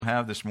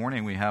Have this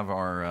morning we have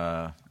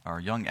our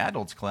young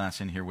adults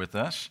class in here with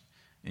us,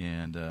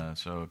 and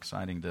so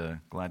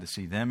glad to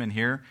see them in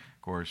here.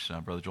 Of course,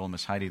 Brother Joel and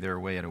Miss Heidi, they're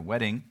away at a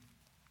wedding,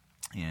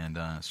 and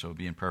so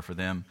be in prayer for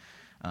them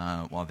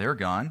while they're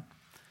gone.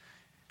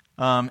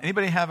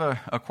 Anybody have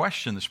a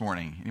question this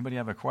morning? Anybody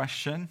have a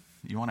question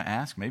you want to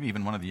ask? Maybe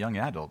even one of the young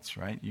adults,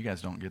 right? You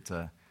guys don't get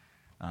to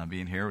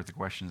be in here with the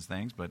questions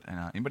things, but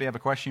anybody have a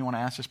question you want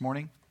to ask this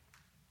morning?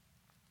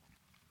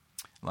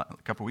 A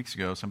couple of weeks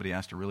ago, somebody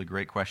asked a really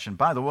great question.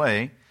 By the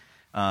way,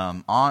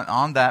 on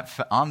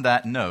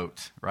that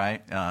note,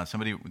 right?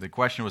 The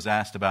question was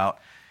asked about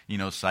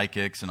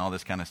psychics and all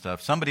this kind of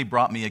stuff. Somebody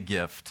brought me a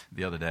gift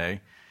the other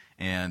day,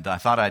 and I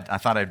thought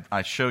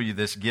I'd show you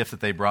this gift that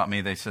they brought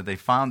me. They said they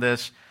found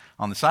this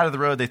on the side of the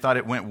road. They thought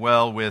it went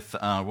well with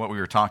what we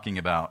were talking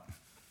about.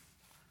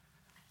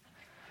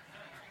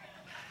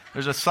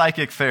 There's a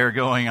psychic fair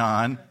going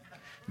on,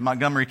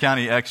 Montgomery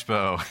County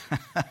Expo.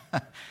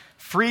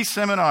 Free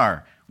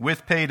seminar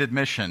with paid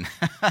admission.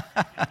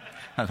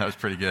 That was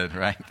pretty good,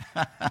 right?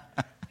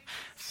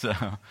 So,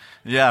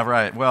 yeah,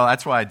 right. Well,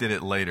 that's why I did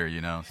it later,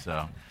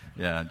 So,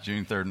 yeah,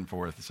 June 3rd and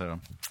 4th. So,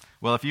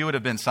 well, if you would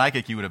have been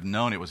psychic, you would have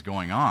known it was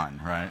going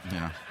on, right?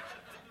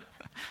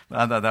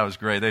 I thought that was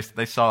great.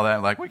 They saw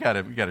that like we got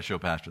to show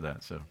Pastor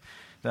that. So,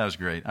 that was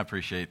great. I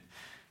appreciate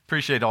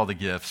all the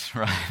gifts,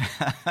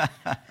 right?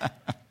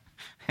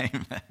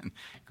 Amen.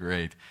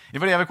 Great.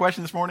 Anybody have a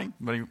question this morning?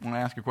 Anybody want to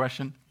ask a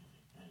question?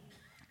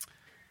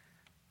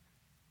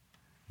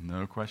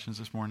 No questions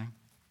this morning?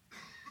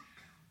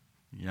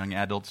 Young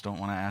adults don't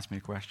want to ask me a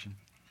question,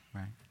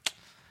 right?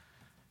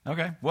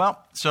 Okay,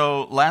 well,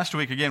 so last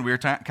week, again, we were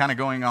kind of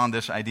going on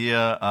this idea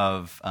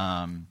of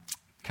kind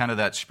of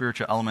that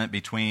spiritual element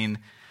between,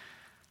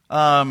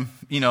 what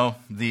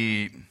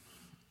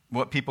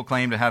people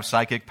claim to have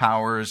psychic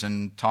powers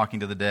and talking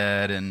to the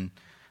dead and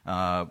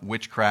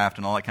witchcraft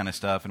and all that kind of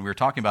stuff, and we were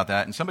talking about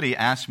that, and somebody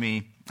asked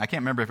me, I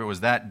can't remember if it was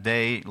that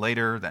day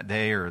or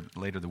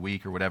later the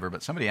week or whatever,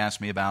 but somebody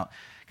asked me about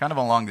kind of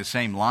along the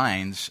same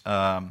lines,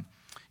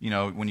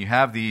 when you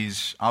have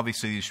these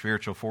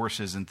spiritual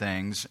forces and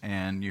things,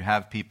 and you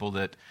have people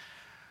that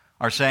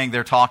are saying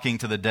they're talking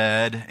to the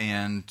dead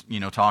and,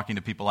 talking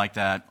to people like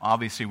that,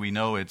 obviously we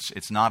know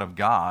it's not of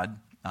God,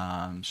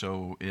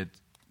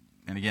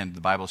 and again,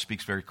 the Bible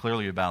speaks very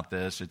clearly about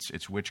this.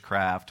 It's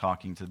witchcraft,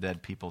 talking to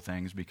dead people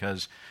things,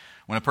 because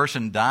when a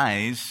person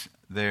dies,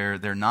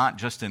 they're not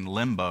just in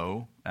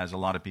limbo, as a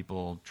lot of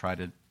people try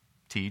to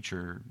teach,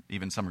 or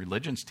even some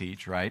religions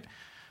teach, right?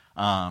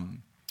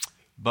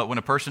 But when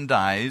a person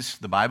dies,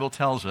 the Bible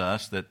tells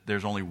us that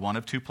there's only one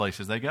of two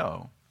places they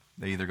go.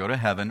 They either go to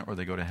heaven or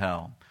they go to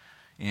hell.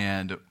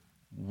 And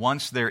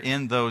once they're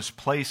in those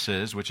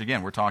places, which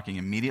again, we're talking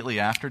immediately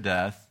after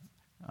death,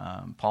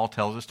 Paul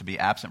tells us to be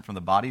absent from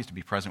the bodies, to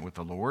be present with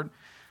the Lord.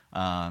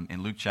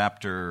 In Luke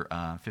chapter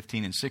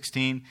 15 and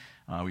 16,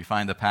 we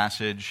find the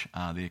passage,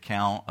 the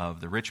account of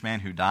the rich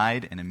man who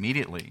died, and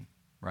immediately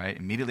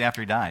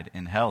after he died,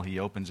 in hell he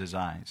opens his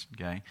eyes.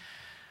 Okay,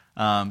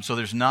 so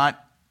there's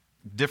not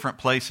different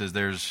places.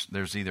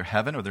 There's either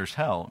heaven or there's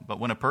hell. But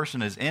when a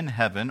person is in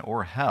heaven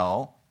or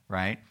hell,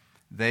 right,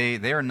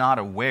 they are not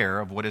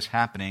aware of what is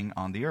happening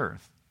on the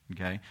earth.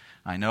 Okay,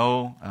 I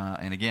know,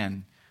 and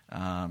again,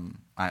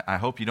 I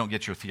hope you don't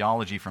get your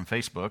theology from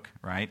Facebook,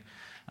 right?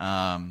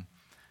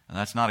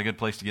 That's not a good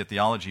place to get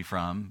theology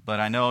from. But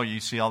I know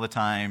you see all the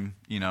time,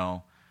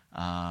 my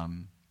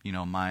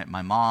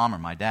mom or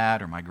my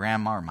dad or my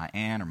grandma or my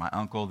aunt or my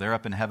uncle, they're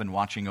up in heaven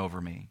watching over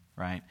me,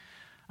 right?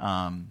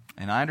 And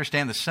I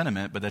understand the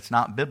sentiment, but that's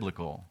not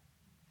biblical,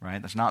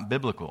 right? That's not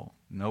biblical.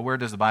 Nowhere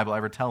does the Bible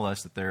ever tell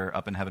us that they're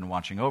up in heaven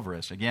watching over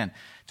us. Again,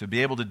 to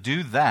be able to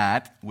do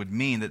that would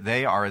mean that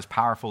they are as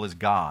powerful as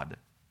God,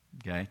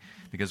 okay?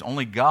 Because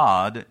only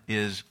God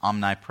is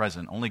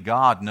omnipresent. Only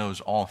God knows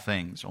all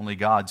things. Only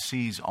God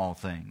sees all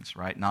things,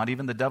 right? Not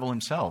even the devil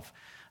himself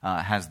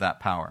has that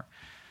power.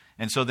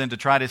 And so then to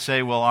try to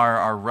say, well,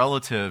 our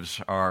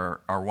relatives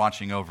are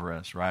watching over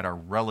us, right? Our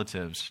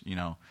relatives,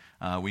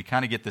 we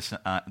kind of get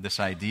this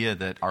idea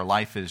that our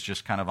life is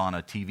just kind of on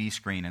a TV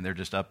screen and they're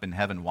just up in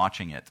heaven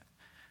watching it.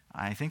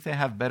 I think they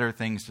have better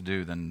things to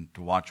do than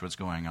to watch what's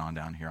going on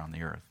down here on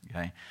the earth,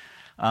 okay?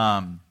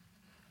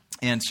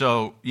 And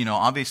so,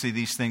 obviously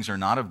these things are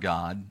not of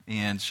God.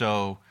 And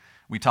so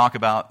we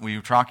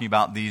were talking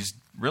about these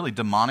really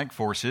demonic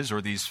forces,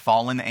 or these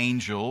fallen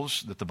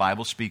angels that the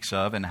Bible speaks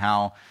of, and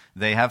how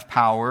they have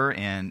power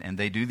and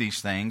they do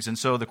these things. And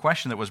so the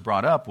question that was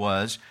brought up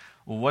was,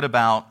 well,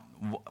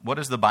 what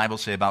does the Bible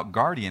say about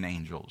guardian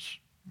angels,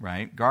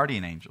 right?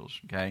 Guardian angels,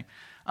 okay?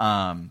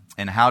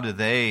 And how do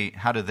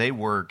they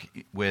work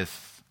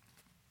with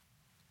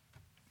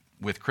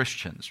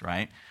Christians,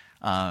 right?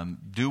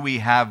 Do we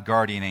have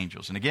guardian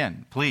angels? And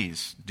again,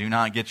 please do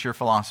not get your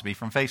philosophy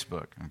from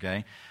Facebook,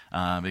 okay?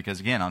 Because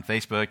again, on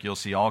Facebook, you'll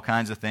see all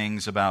kinds of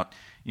things about,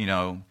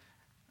 even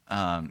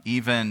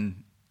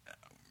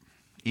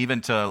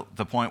to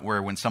the point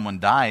where when someone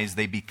dies,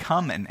 they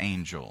become an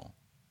angel.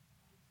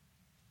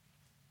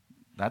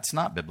 That's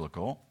not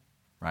biblical,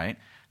 right?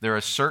 there are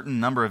a certain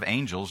number of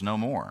angels, no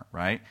more,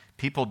 right?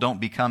 People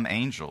don't become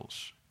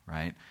angels,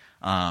 right?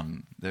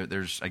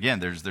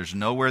 There's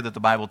nowhere that the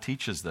Bible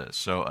teaches this.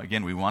 So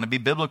again, we want to be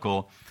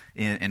biblical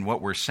in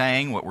what we're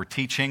saying, what we're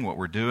teaching, what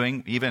we're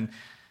doing. Even,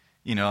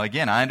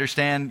 again, I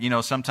understand,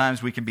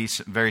 sometimes we can be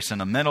very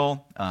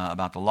sentimental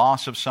about the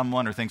loss of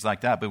someone or things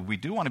like that, but we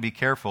do want to be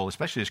careful,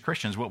 especially as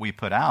Christians, what we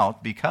put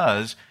out,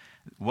 because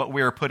what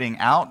we're putting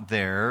out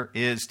there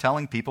is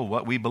telling people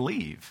what we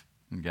believe,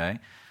 okay?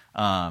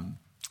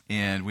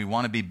 And we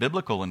want to be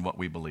biblical in what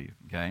we believe,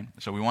 okay?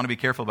 So we want to be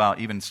careful about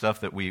even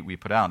stuff that we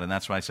put out, and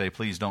that's why I say,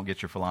 please don't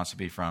get your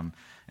philosophy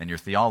and your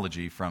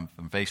theology from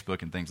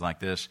Facebook and things like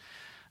this,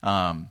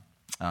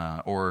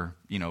 or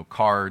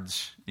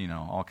cards,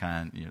 all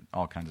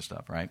kinds of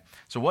stuff, right?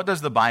 So what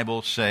does the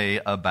Bible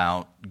say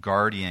about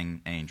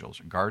guardian angels?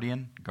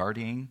 Guardian? I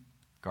think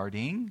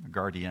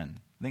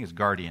it's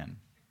guardian.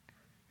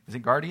 Is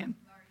it guardian?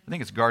 I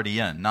think it's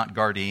guardian, not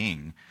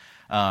guarding.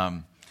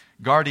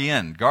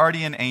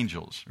 Guardian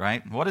angels,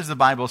 right? What does the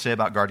Bible say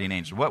about guardian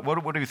angels?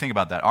 What do you think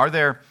about that? Are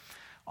there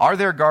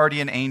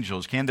guardian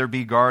angels? Can there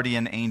be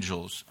guardian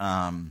angels?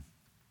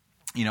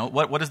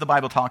 What does the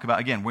Bible talk about?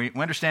 Again, we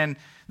understand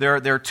there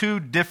are two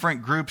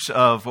different groups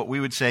of what we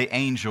would say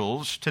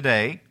angels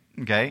today.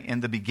 Okay, in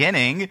the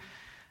beginning,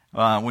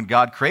 when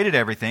God created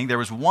everything, there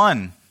was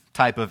one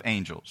type of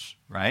angels,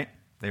 right?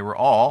 They were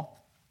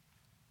all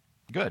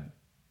good.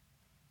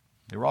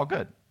 They were all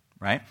good,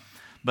 right?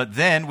 But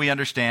then we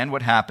understand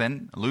what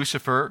happened.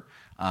 Lucifer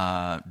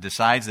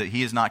decides that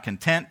he is not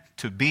content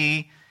to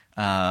be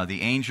the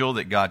angel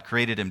that God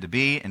created him to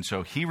be, and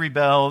so he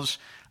rebels,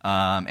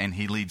 and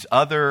he leads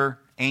other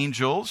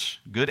angels,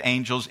 good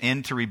angels,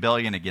 into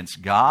rebellion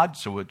against God.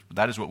 So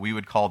that is what we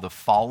would call the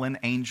fallen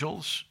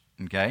angels,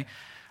 okay?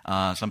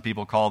 Some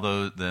people call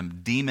them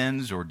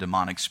demons or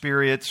demonic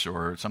spirits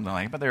or something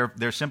like that, but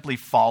they're simply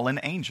fallen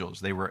angels.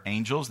 They were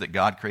angels that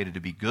God created to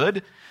be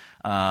good,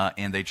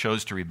 and they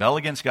chose to rebel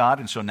against God,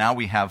 and so now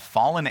we have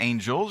fallen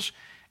angels,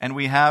 and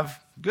we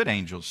have good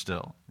angels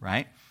still,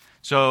 right?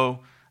 So,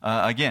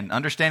 again,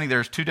 understanding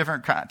there's two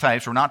different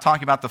types. We're not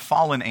talking about the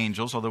fallen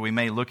angels, although we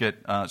may look at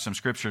some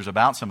scriptures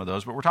about some of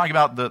those, but we're talking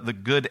about the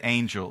good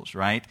angels,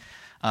 right?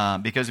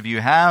 Because if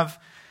you have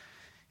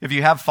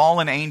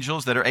fallen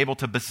angels that are able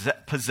to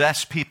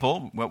possess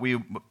people, what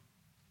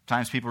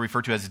times people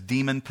refer to as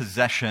demon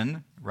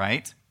possession,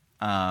 right?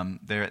 And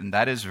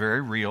that is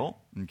very real,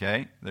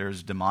 okay?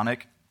 There's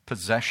demonic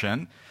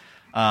possession.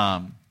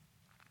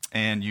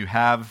 And you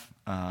have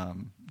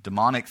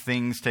demonic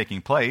things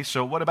taking place.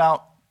 So what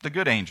about the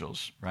good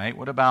angels, right?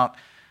 What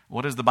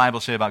does the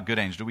Bible say about good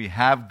angels? Do we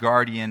have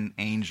guardian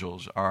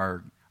angels?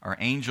 Are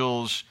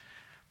angels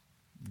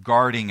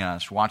guarding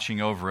us,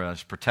 watching over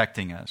us,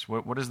 protecting us?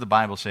 What does the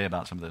Bible say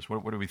about some of this?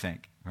 What do we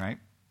think, right?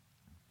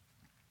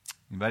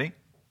 Anybody?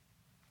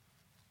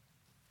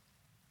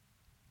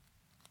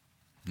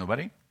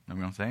 Nobody?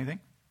 Nobody want to say anything?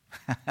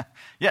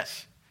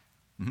 Yes.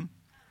 Mm-hmm. Matthew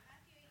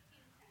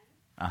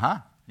 18:10. Uh-huh.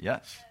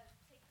 Yes.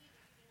 Take heed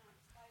that you do not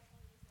despise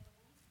one of these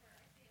little ones, for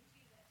I say unto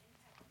you that in heaven their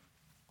angels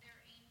always behold the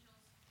face of my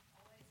Father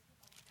which is in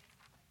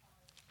heaven.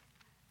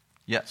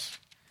 Yes.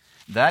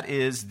 That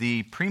is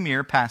the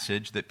premier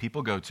passage that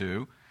people go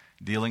to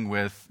dealing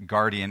with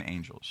guardian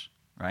angels,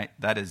 right?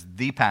 That is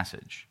the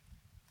passage,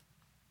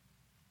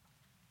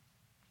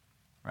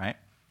 right?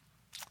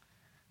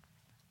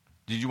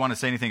 Did you want to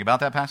say anything about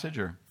that passage,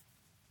 or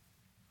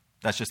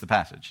that's just the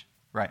passage?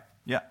 Right,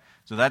 yeah.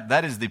 So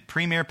that is the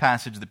premier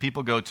passage that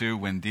people go to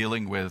when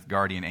dealing with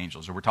guardian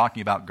angels, or we're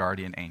talking about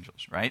guardian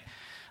angels, right?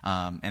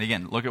 And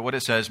again, look at what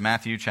it says,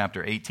 Matthew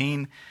chapter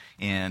 18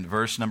 and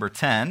verse number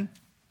 10,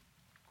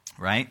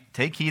 right?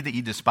 Take heed that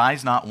ye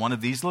despise not one of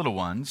these little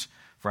ones,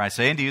 for I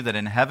say unto you that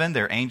in heaven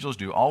their angels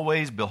do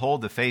always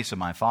behold the face of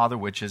my Father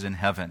which is in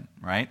heaven,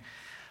 right?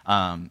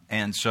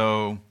 And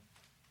so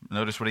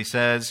notice what he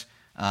says,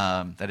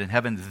 that in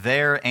heaven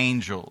their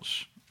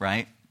angels,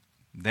 right?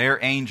 Their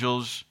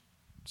angels.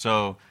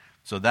 So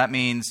does that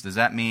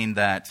mean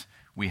that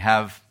we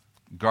have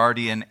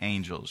guardian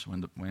angels?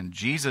 When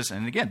Jesus,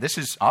 and again, this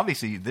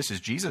is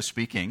Jesus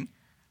speaking,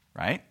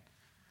 right?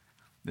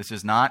 This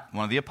is not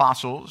one of the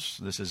apostles.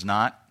 This is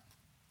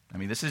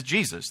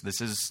Jesus.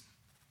 This is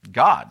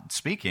God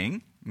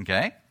speaking,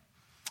 okay?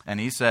 And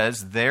he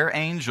says, their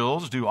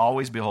angels do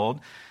always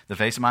behold the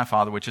face of my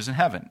Father which is in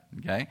heaven,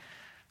 okay?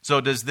 So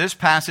does this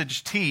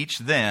passage teach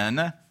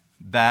then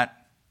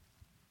that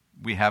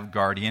we have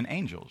guardian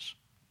angels?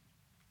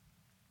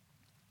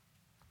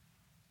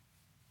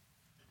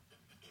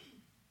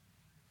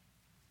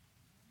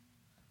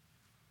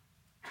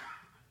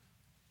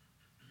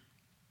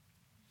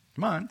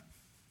 Come on.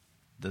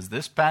 Does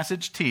this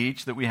passage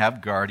teach that we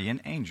have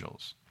guardian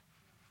angels?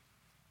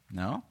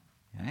 No?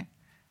 Okay.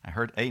 I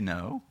heard a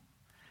no.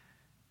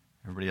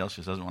 Everybody else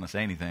just doesn't want to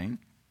say anything.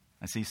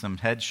 I see some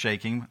heads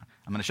shaking.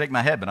 I'm going to shake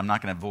my head, but I'm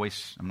not going to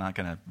voice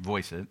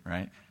it,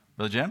 right?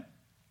 Brother Jim?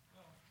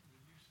 Well, the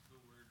use of the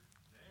word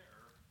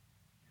there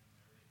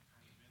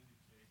kind of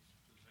indicates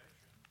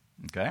possession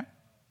Okay. of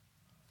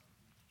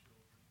these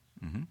children.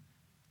 Mm-hmm.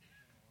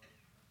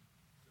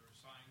 They're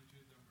assigned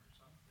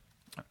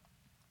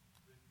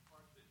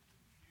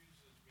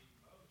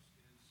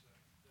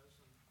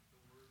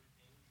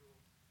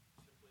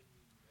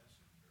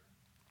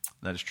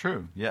That is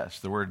true, yes.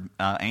 The word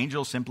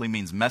angel simply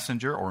means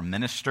messenger or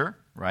minister,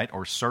 right,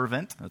 or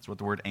servant. That's what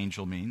the word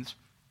angel means.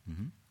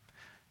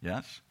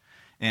 Yes.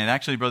 And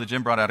actually, Brother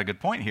Jim brought out a good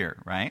point here,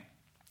 right?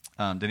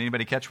 Did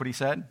anybody catch what he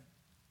said?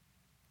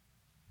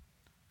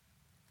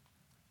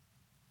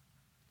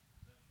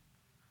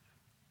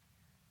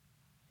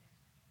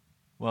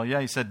 Well,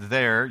 yeah, he said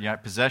there, yeah,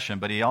 possession,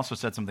 but he also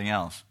said something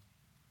else.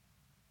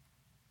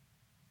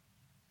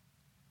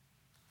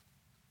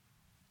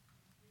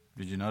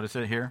 Did you notice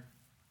it here?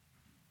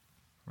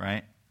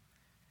 Right?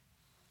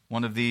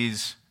 One of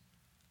these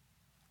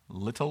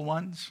little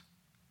ones?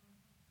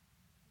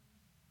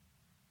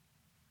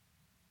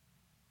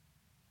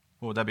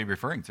 What would that be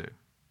referring to?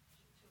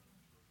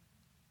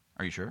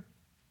 Are you sure?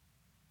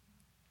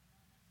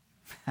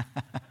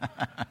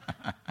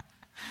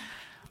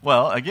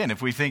 Well, again,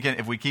 if we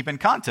keep in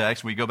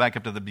context, we go back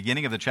up to the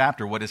beginning of the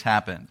chapter, what has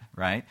happened,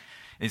 right?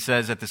 It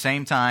says, at the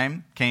same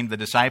time came the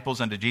disciples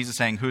unto Jesus,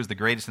 saying, who is the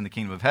greatest in the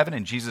kingdom of heaven?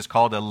 And Jesus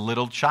called a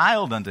little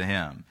child unto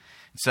him,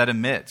 and set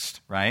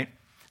amidst, right?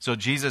 So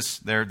Jesus,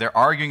 they're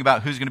arguing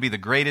about who's going to be the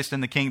greatest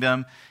in the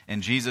kingdom,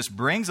 and Jesus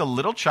brings a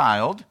little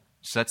child,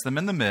 sets them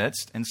in the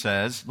midst, and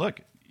says, look,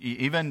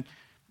 even,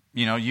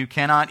 you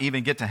cannot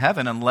even get to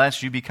heaven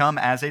unless you become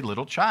as a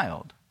little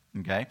child,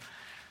 okay?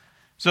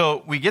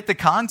 So we get the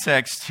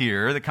context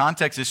here. The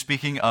context is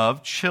speaking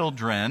of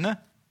children,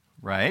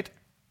 right?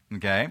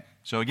 Okay?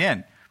 So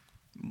again,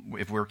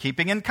 if we're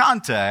keeping in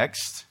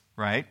context,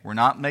 right? We're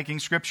not making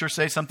Scripture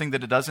say something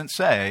that it doesn't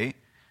say.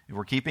 If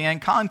we're keeping in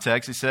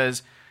context, it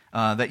says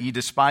that ye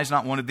despise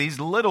not one of these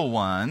little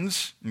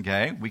ones,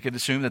 okay? We could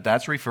assume that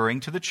that's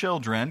referring to the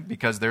children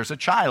because there's a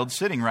child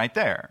sitting right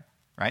there,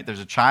 right? There's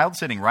a child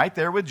sitting right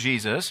there with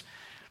Jesus,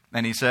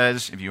 and he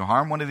says, if you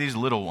harm one of these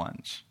little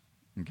ones,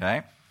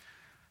 okay?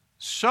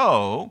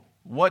 So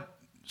what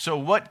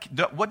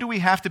do we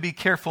have to be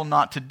careful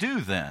not to do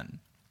then?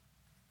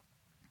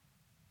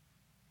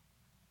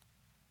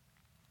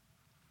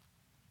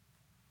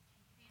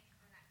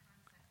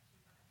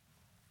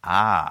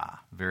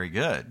 Very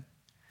good.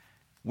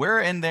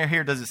 Where in there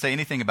here does it say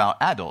anything about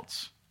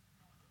adults?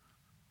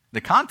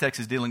 The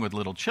context is dealing with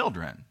little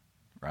children,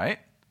 right?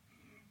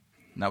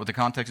 Not what the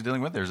context is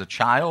dealing with. There's a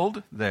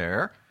child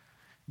there.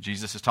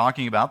 Jesus is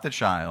talking about the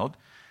child.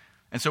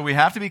 And so we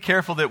have to be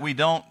careful that we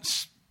don't,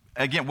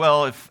 again,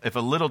 well, if a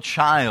little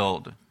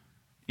child,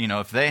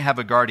 if they have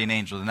a guardian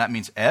angel, then that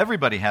means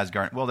everybody has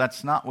guardian. Well,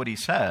 that's not what he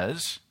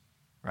says,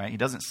 right? He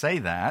doesn't say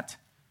that,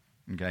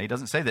 okay? He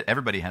doesn't say that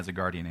everybody has a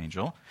guardian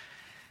angel.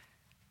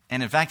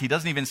 And in fact, he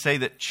doesn't even say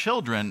that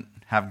children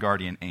have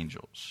guardian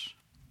angels.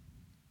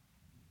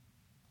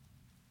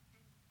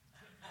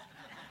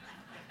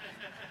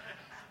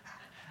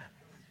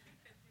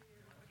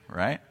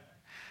 Right?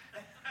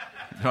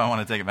 Do I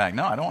want to take it back?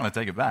 No, I don't want to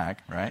take it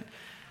back, right?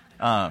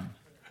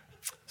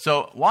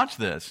 So watch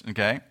this,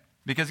 okay?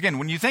 Because again,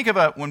 when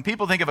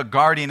people think of a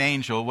guardian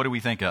angel, what do we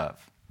think of?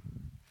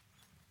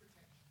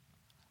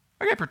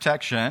 Okay,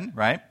 protection,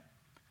 right?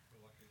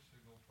 Like a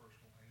single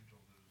personal angel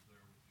that is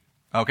there with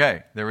you.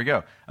 Okay, there we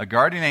go. A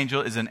guardian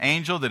angel is an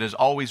angel that is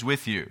always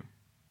with you,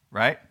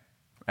 right?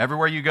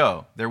 Everywhere you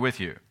go, they're with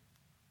you,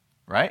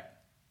 right?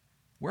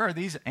 Where are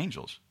these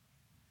angels?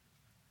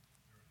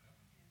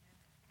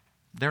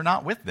 They're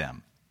not with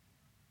them.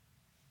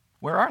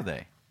 Where are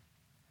they?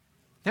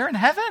 They're in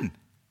heaven.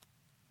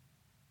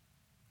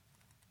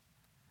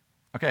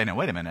 Okay, now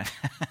wait a minute.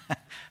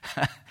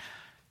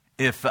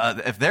 If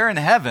they're in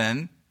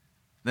heaven,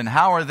 then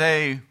how are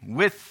they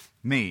with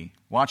me,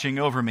 watching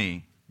over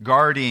me,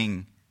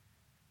 guarding?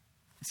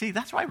 See,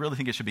 that's why I really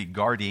think it should be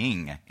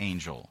guarding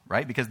angel,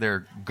 right? Because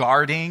they're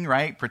guarding,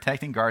 right?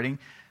 Protecting, guarding.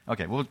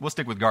 Okay, we'll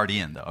stick with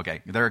guardian, though.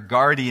 Okay, they're a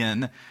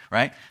guardian,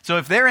 right? So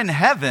if they're in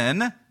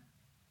heaven,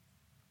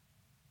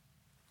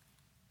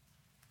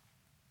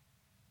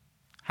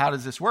 how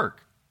does this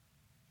work?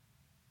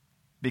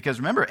 Because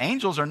remember,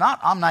 angels are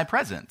not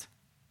omnipresent.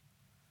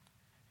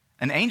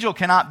 An angel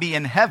cannot be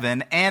in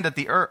heaven and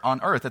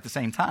on earth at the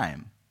same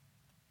time.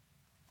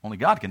 Only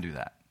God can do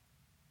that,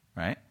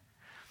 right?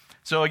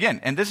 So again,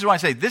 and this is why I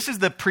say this is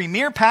the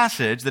premier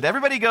passage that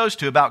everybody goes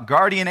to about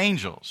guardian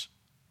angels,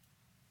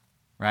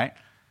 right?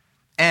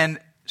 And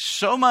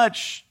so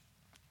much,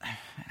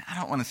 I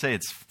don't want to say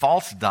it's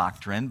false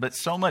doctrine, but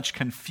so much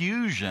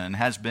confusion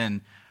has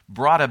been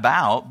brought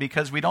about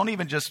because we don't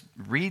even just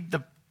read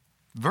the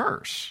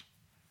verse,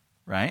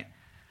 right?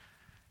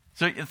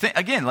 So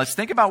again, let's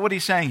think about what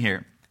he's saying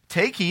here.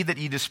 Take heed that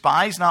ye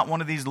despise not one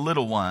of these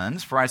little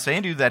ones, for I say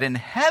unto you that in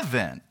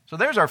heaven, so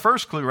there's our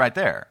first clue right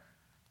there.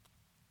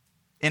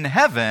 In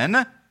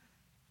heaven,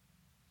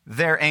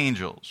 they're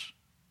angels.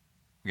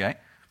 Okay?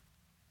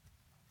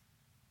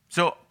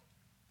 So,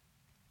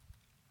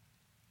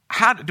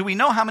 do we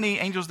know how many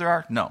angels there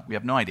are? No, we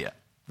have no idea.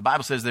 The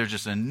Bible says there's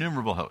just an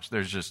innumerable host.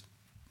 There's just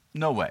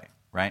no way,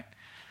 right?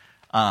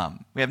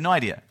 We have no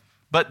idea.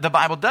 But the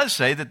Bible does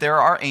say that there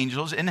are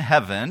angels in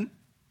heaven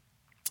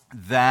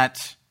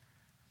that,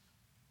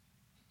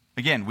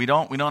 Again, we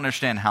don't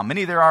understand how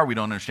many there are. We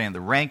don't understand the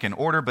rank and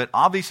order, but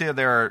obviously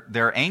there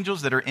are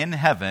angels that are in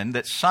heaven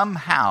that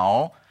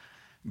somehow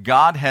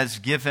God has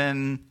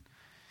given,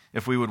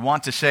 if we would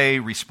want to say,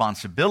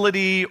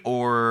 responsibility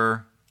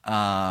or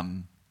a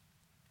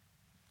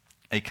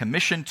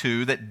commission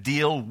to, that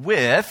deal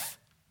with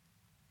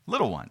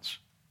little ones.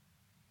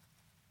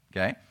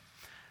 Okay?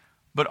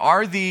 But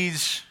are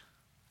these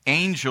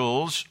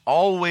angels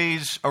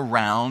always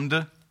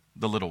around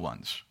the little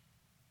ones?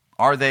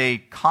 Are they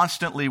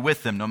constantly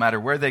with them no matter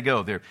where they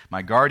go?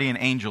 My guardian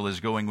angel is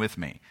going with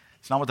me.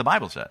 It's not what the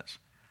Bible says.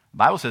 The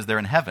Bible says they're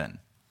in heaven.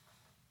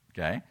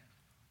 Okay?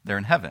 They're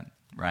in heaven,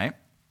 right?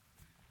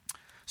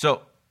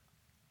 So,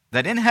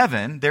 that in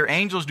heaven, their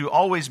angels do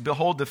always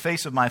behold the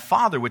face of my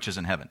Father which is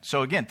in heaven.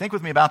 So again, think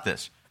with me about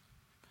this.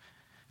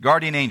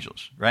 Guardian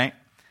angels, right?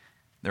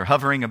 They're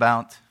hovering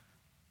about.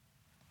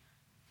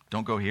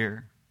 Don't go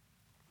here.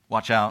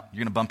 Watch out.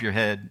 You're going to bump your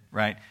head,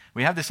 right?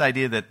 We have this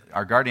idea that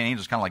our guardian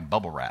angel is kind of like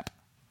bubble wrap,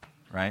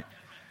 right?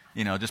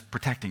 Just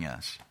protecting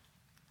us.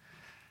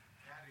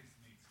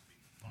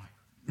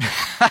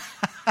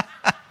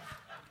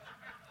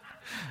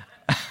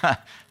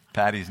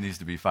 Patty's needs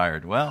to be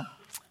fired. Well,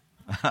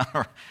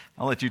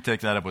 I'll let you take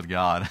that up with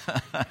God.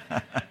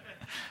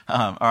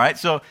 All right,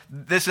 so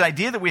this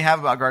idea that we have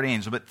about guardian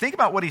angels, but think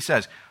about what he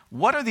says.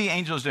 What are the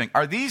angels doing?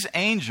 Are these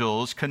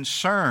angels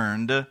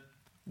concerned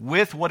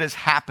with what is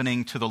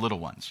happening to the little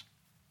ones?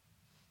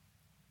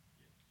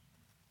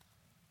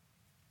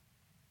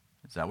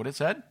 Is that what it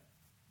said?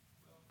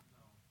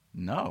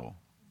 No.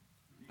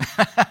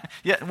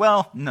 Yeah,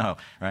 well, no,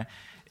 right?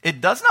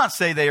 It does not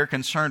say they are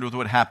concerned with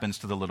what happens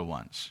to the little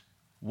ones.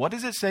 What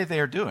does it say they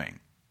are doing?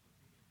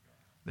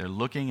 They're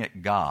looking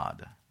at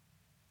God.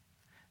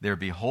 They're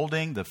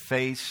beholding the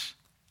face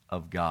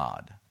of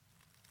God.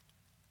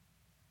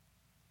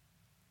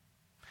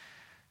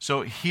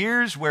 So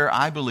here's where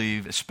I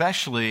believe,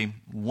 especially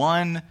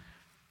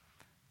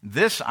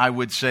this I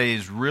would say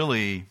is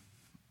really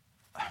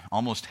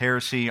almost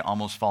heresy,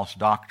 almost false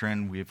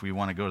doctrine, if we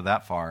want to go to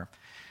that far,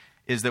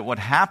 is that what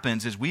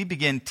happens is we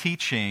begin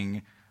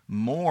teaching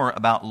more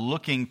about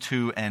looking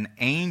to an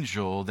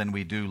angel than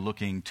we do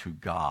looking to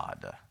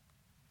God.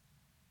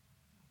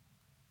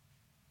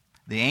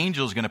 The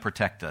angel is going to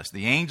protect us.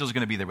 The angel is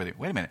going to be there with you.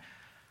 Wait a minute.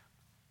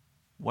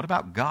 What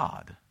about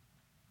God?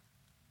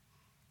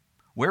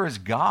 Where is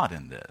God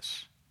in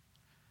this?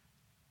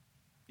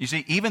 You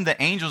see, even the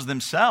angels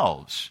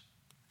themselves.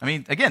 I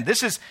mean, again,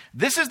 this is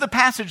the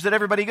passage that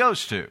everybody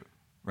goes to,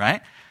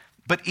 right?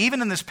 But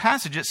even in this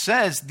passage, it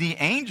says, the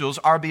angels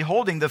are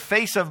beholding the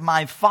face of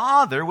my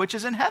Father, which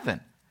is in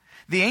heaven.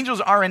 The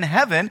angels are in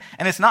heaven,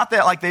 and it's not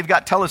that like they've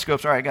got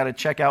telescopes. All right, I got to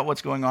check out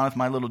what's going on with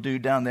my little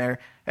dude down there.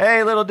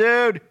 Hey, little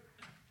dude,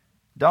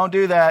 don't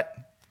do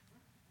that.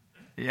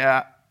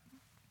 Yeah,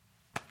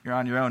 you're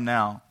on your own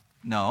now.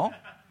 No.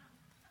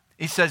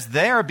 He says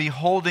they are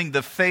beholding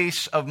the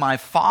face of my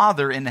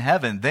Father in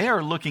heaven. They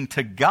are looking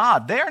to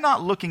God. They are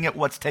not looking at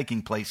what's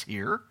taking place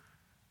here.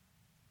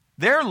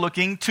 They're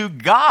looking to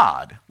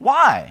God.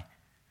 Why?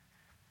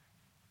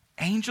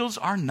 Angels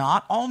are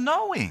not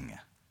all-knowing.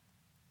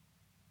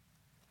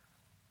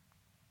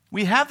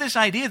 We have this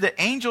idea that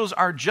angels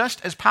are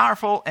just as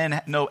powerful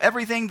and know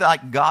everything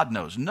like God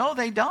knows. No,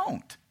 they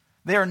don't.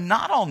 They are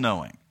not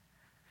all-knowing.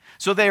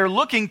 So they are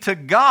looking to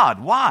God.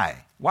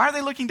 Why? Why are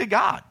they looking to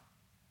God?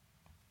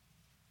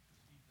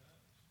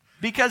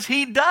 Because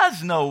He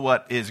does know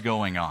what is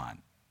going on.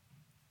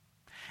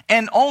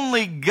 And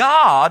only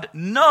God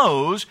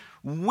knows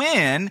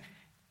when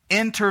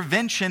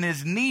intervention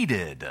is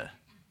needed.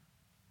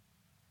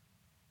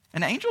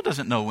 An angel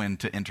doesn't know when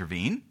to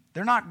intervene.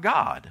 They're not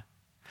God.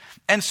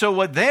 And so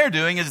what they're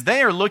doing is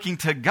they are looking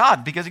to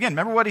God. Because again,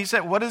 remember what he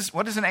said? What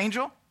is an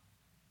angel?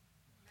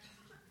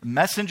 A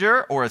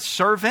messenger or a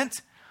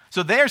servant.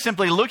 So they are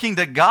simply looking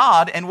to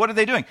God, and what are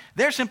they doing?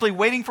 They're simply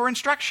waiting for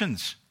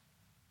instructions.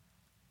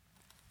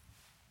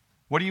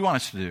 What do you want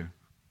us to do?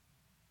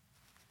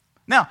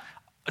 Now,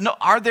 no,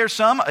 are there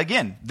some,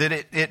 again, that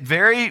it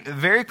very,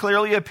 very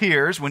clearly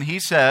appears when he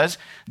says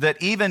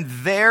that even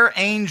their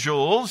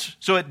angels,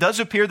 so it does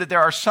appear that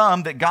there are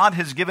some that God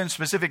has given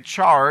specific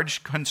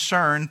charge,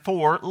 concern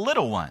for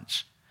little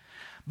ones.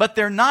 But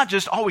they're not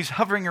just always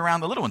hovering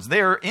around the little ones. They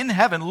are in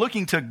heaven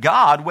looking to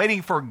God,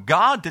 waiting for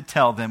God to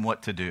tell them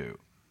what to do.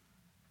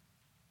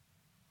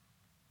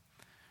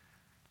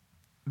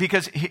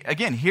 Because,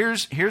 again,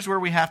 here's where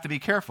we have to be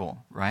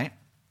careful, right?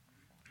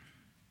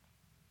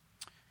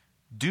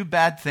 Do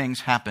bad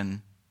things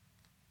happen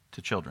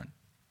to children?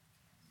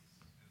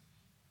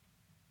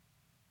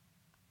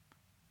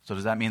 So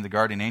does that mean the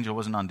guardian angel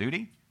wasn't on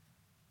duty?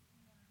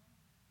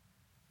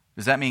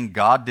 Does that mean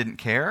God didn't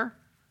care?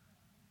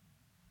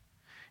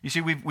 You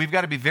see, we've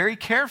got to be very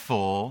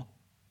careful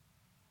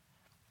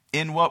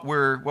in what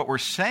we're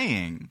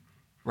saying,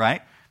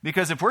 right?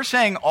 Because if we're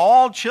saying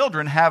all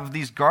children have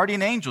these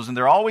guardian angels and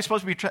they're always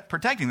supposed to be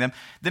protecting them,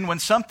 then when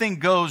something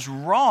goes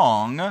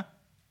wrong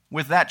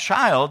with that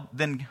child,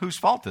 then whose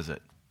fault is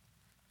it?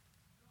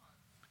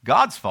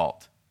 God's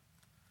fault.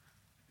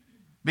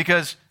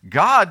 Because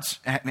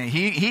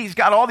he's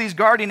got all these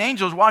guardian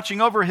angels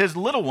watching over his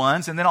little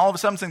ones, and then all of a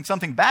sudden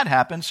something bad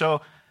happens,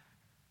 so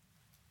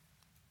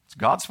it's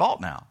God's fault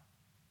now.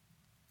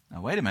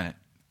 Now, wait a minute.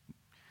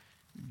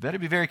 You better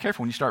be very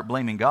careful when you start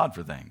blaming God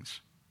for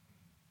things.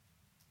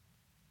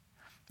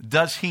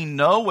 Does he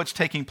know what's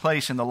taking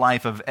place in the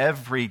life of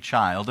every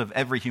child, of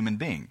every human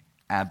being?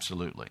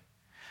 Absolutely.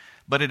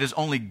 But it is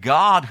only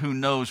God who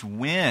knows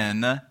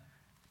when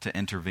to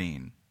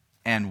intervene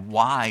and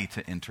why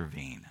to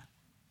intervene.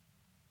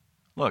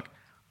 Look,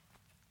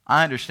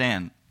 I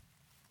understand.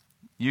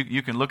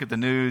 You can look at the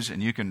news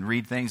and you can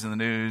read things in the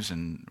news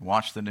and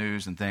watch the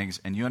news and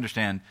things, and you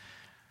understand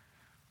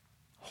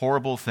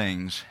horrible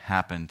things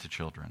happen to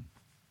children.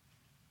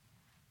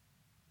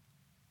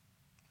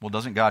 Well,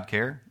 doesn't God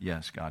care?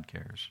 Yes, God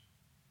cares.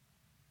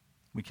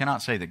 We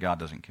cannot say that God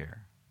doesn't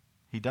care.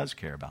 He does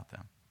care about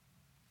them,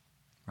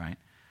 right?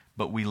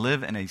 But we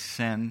live in a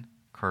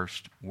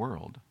sin-cursed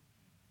world.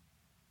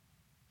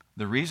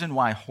 The reason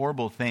why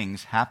horrible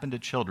things happen to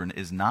children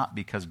is not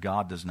because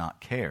God does not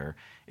care.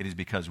 It is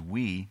because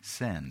we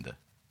sinned.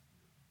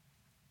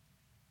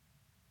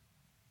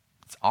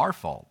 It's our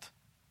fault.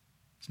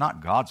 It's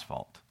not God's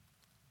fault.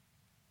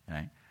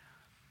 Okay?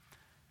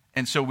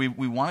 And so we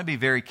want to be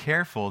very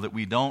careful that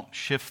we don't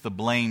shift the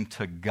blame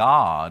to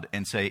God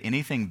and say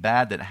anything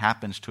bad that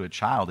happens to a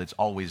child, it's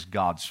always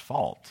God's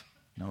fault.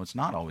 No, it's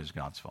not always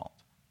God's fault.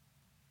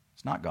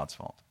 It's not God's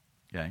fault.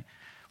 Okay?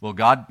 Well,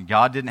 God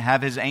didn't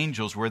have his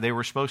angels where they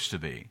were supposed to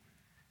be.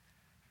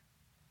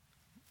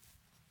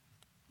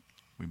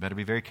 We better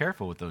be very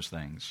careful with those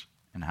things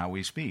and how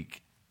we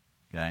speak.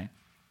 Okay?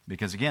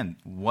 Because again,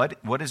 what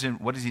is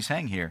he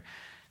saying here?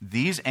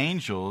 These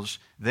angels,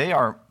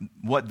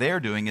 what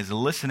they're doing is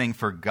listening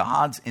for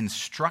God's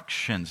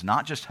instructions,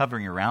 not just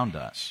hovering around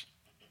us.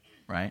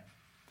 Right?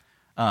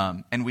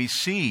 And we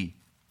see,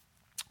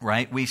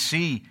 right? We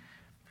see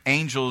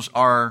angels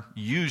are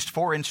used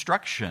for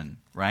instruction,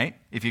 right?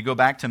 If you go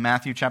back to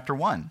Matthew chapter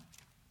 1.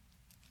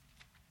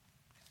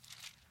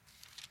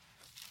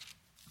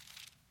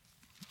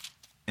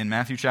 In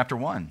Matthew chapter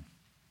 1.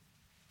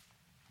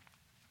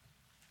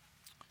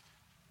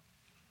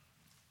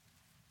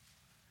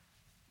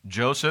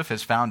 Joseph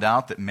has found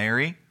out that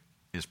Mary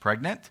is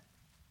pregnant.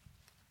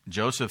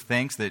 Joseph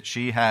thinks that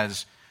she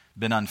has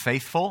been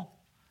unfaithful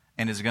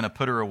and is going to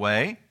put her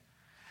away.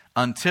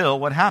 Until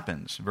what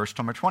happens? Verse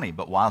number 20.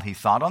 But while he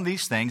thought on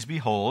these things,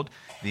 behold,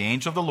 the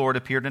angel of the Lord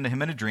appeared unto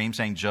him in a dream,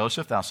 saying,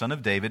 Joseph, thou son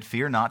of David,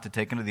 fear not to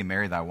take unto thee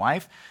Mary thy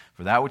wife,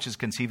 for that which is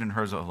conceived in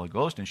her is of the Holy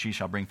Ghost, and she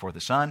shall bring forth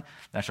a son.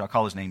 Thou shalt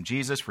call his name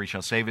Jesus, for he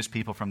shall save his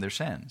people from their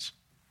sins.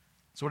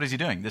 So what is he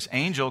doing? This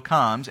angel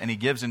comes and he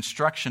gives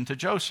instruction to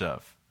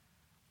Joseph.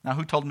 Now,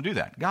 who told him to do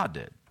that? God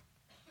did.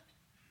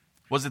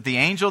 Was it the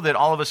angel that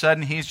all of a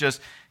sudden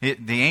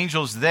the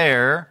angel's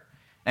there,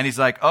 and he's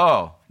like,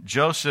 oh,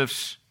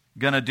 Joseph's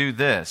going to do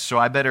this, so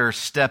I better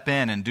step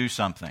in and do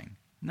something?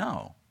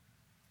 No.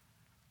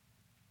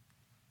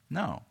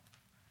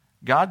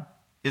 God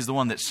is the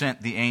one that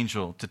sent the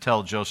angel to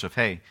tell Joseph,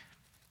 hey,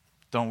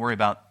 don't worry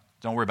about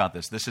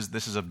this. This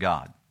is of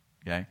God.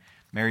 Okay?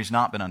 Mary's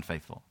not been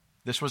unfaithful.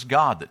 This was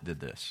God that did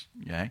this.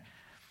 Okay?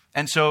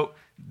 And so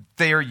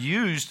they are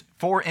used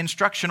for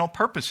instructional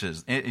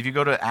purposes. If you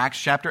go to Acts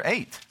chapter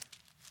 8.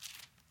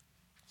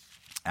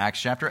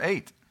 Acts chapter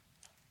 8.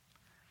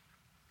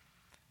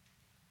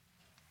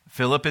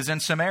 Philip is in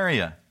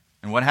Samaria.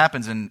 And what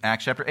happens in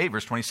Acts chapter 8,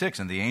 verse 26?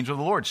 And the angel of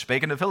the Lord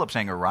spake unto Philip,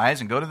 saying,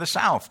 Arise and go to the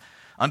south,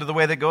 unto the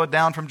way that goeth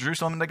down from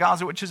Jerusalem into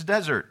Gaza, which is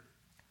desert.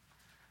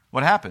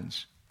 What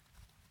happens?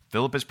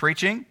 Philip is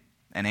preaching.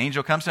 An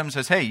angel comes to him and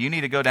says, hey, you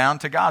need to go down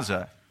to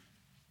Gaza.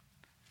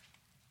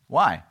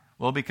 Why?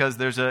 Well, because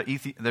there's a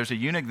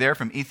eunuch there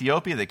from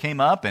Ethiopia that came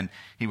up, and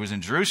he was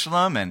in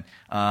Jerusalem,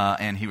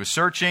 and he was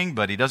searching,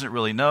 but he doesn't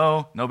really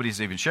know.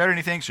 Nobody's even shared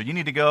anything, so you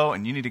need to go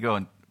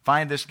and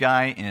find this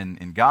guy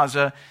in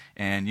Gaza,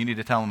 and you need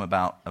to tell him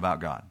about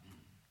God.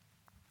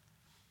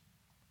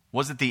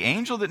 Was it the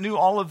angel that knew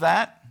all of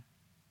that?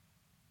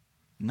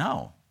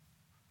 No.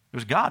 It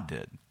was God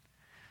did.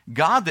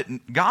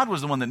 God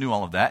was the one that knew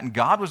all of that, and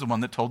God was the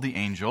one that told the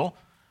angel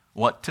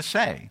what to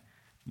say.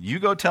 You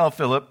go tell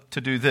Philip to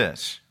do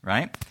this,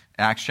 right?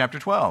 Acts chapter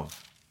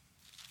 12.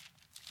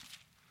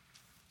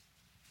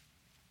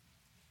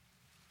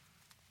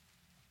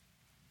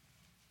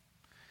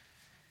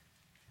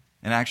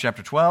 In Acts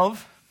chapter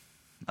 12,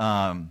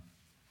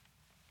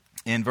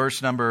 in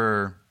verse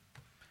number,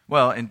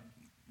 in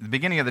the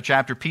beginning of the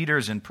chapter,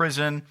 Peter's in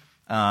prison.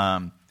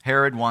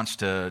 Herod wants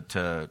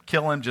to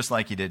kill him just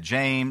like he did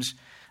James.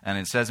 And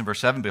it says in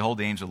verse 7, Behold,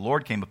 the angel of the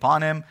Lord came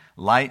upon him.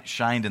 Light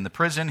shined in the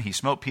prison. He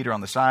smote Peter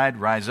on the side.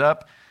 Rise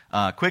up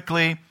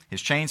quickly.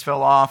 His chains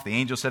fell off. The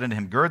angel said unto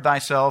him, Gird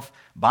thyself,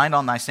 bind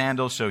on thy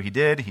sandals. So he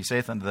did. He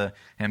saith unto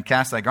him,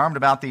 Cast thy garment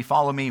about thee,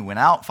 follow me. Went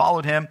out,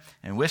 followed him,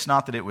 and wist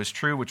not that it was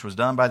true which was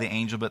done by the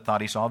angel, but thought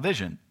he saw a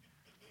vision.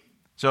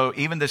 So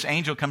even this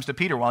angel comes to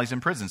Peter while he's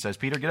in prison, says,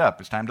 Peter, get up.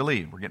 It's time to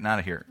leave. We're getting out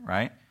of here,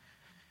 right?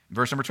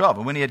 Verse number 12,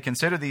 And when he had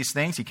considered these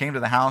things, he came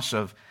to the house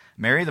of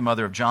Mary, the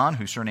mother of John,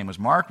 whose surname was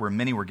Mark, where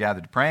many were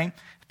gathered praying.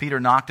 Peter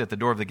knocked at the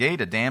door of the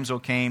gate. A damsel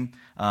came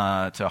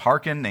to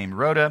hearken, named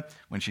Rhoda.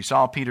 When she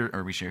saw Peter,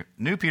 or she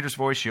knew Peter's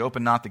voice, she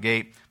opened not the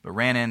gate, but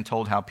ran in and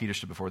told how Peter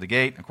stood before the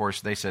gate. Of course,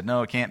 they said,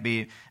 no, it can't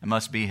be. It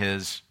must be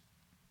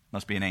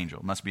an angel.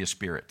 It must be a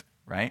spirit,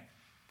 right?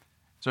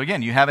 So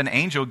again, you have an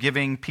angel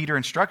giving Peter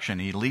instruction.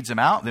 He leads him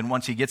out. Then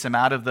once he gets him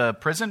out of the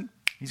prison,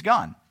 he's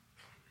gone.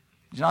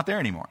 He's not there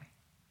anymore,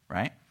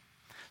 right?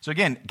 So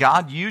again,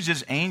 God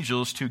uses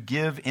angels to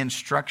give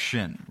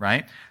instruction,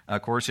 right?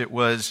 Of course, it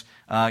was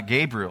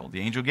Gabriel,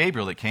 the angel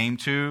Gabriel, that came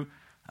to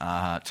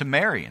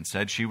Mary and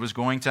said she was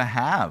going to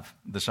have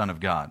the Son of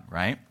God,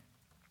 right?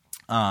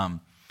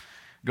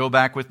 Go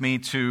back with me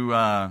to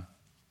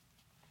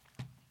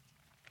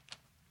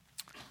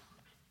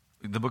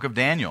the book of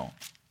Daniel.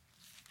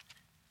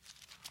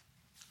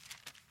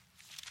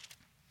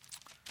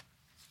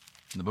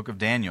 In the book of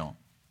Daniel.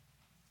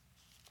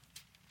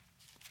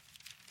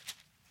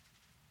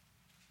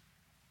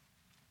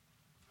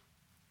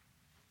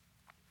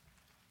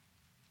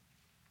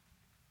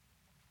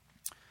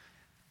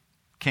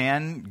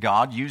 Can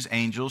God use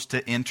angels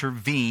to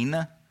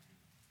intervene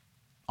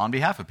on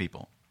behalf of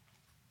people?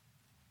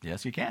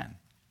 Yes, he can,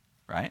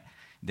 right?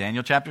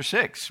 Daniel chapter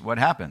 6, what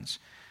happens?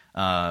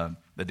 The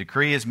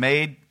decree is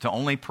made to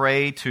only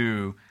pray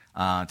to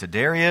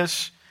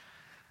Darius.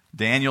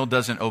 Daniel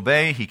doesn't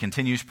obey. He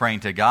continues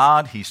praying to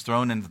God. He's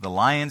thrown into the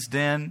lion's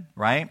den,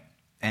 right?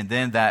 And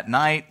then that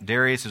night,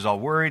 Darius is all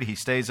worried. He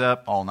stays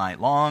up all night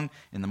long.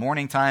 In the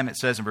morning time, it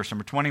says in verse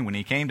number 20, when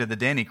he came to the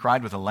den, he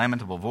cried with a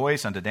lamentable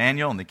voice unto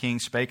Daniel. And the king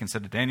spake and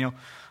said to Daniel,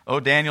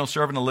 O Daniel,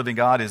 servant of the living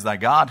God, is thy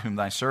God, who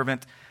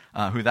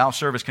thou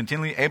servest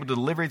continually, able to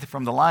deliver thee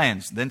from the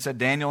lions? Then said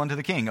Daniel unto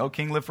the king, O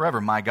king, live forever.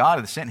 My God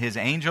hath sent his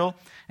angel,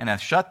 and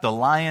hath shut the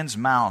lions'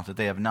 mouth, that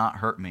they have not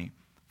hurt me.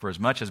 For as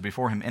much as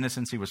before him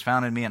innocency was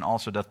found in me, and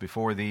also doth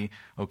before thee,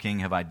 O king,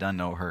 have I done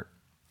no hurt.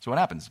 So what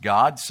happens?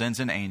 God sends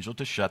an angel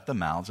to shut the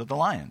mouths of the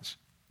lions.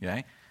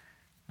 Okay?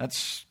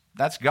 That's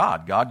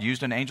God. God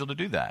used an angel to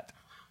do that.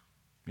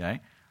 Okay?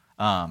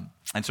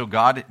 And so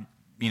God,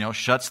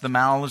 shuts the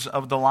mouths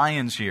of the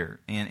lions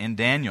here in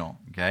Daniel.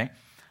 Okay?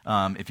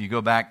 If you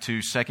go back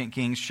to 2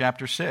 Kings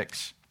chapter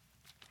 6.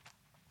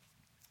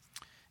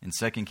 In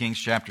 2 Kings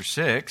chapter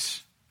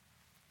 6,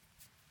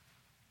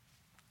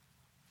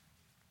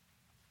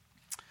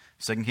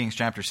 2 Kings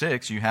chapter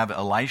 6, you have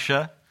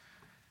Elisha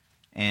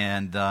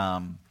and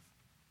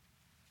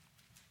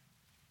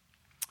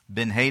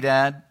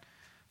Ben-Hadad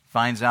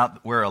finds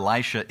out where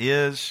Elisha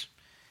is,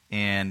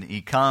 and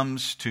he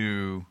comes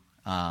to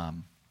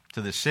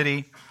the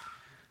city.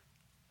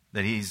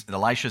 That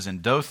Elisha's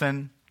in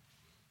Dothan,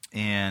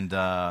 and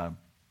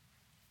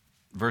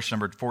verse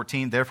number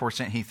 14. Therefore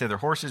sent he thither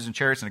horses and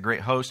chariots and a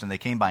great host, and they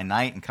came by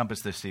night and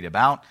compassed the city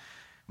about.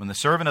 When the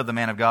servant of the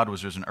man of God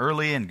was risen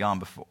early and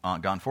gone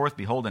forth,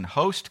 behold, an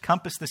host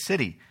compassed the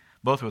city,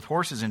 both with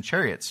horses and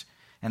chariots.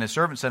 And his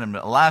servant said to him,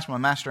 Alas, my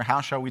master, how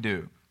shall we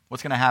do?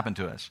 What's going to happen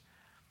to us?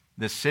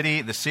 This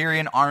city, the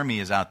Syrian army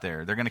is out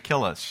there. They're going to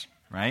kill us,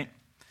 right?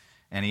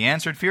 And he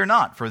answered, Fear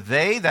not, for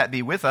they that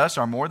be with us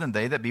are more than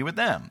they that be with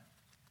them.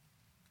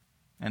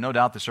 And no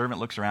doubt the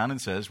servant looks around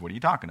and says, What are you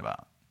talking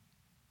about?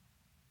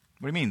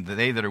 What do you mean,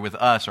 they that are with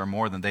us are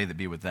more than they that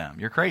be with them?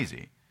 You're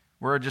crazy.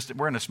 We're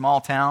in a small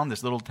town,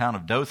 this little town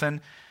of Dothan.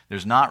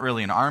 There's not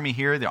really an army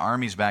here. The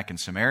army's back in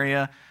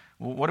Samaria.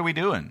 What are we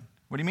doing?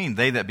 What do you mean,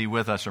 they that be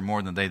with us are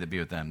more than they that be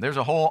with them? There's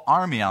a whole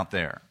army out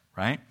there,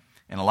 right?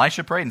 And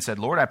Elisha prayed and said,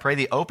 Lord, I pray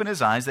thee, open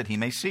his eyes that he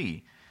may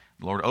see.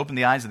 The Lord opened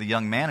the eyes of the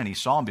young man, and he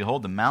saw, and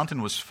behold, the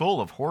mountain was full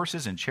of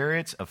horses and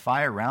chariots of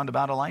fire round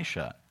about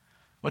Elisha.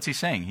 What's he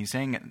saying? He's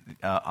saying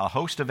a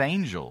host of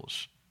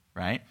angels,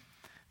 right?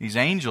 These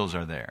angels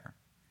are there.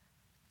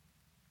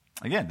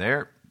 Again,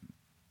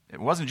 it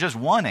wasn't just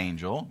one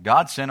angel.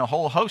 God sent a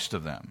whole host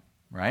of them,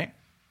 right?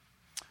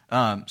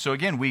 So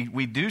again,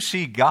 we do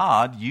see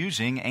God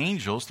using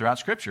angels throughout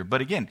Scripture.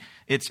 But again,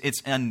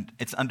 it's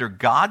under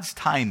God's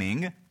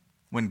timing.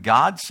 When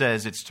God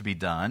says it's to be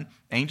done,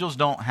 angels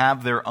don't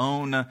have their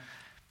own,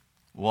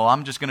 well,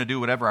 I'm just going to do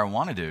whatever I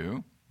want to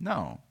do.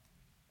 No.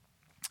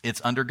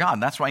 It's under God.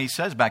 And that's why he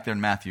says back there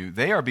in Matthew,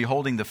 they are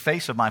beholding the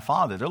face of my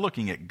Father. They're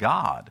looking at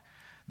God.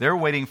 They're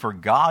waiting for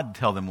God to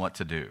tell them what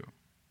to do.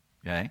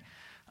 Okay?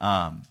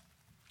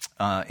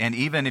 And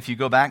even if you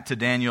go back to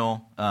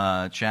Daniel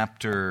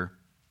chapter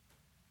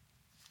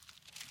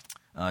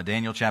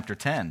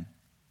 10.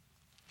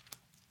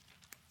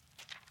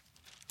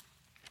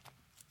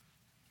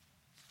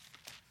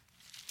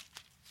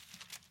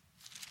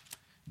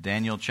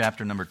 Daniel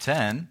chapter number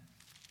 10.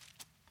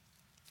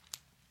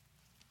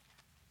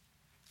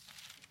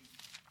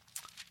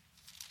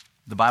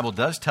 The Bible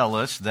does tell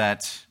us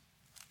that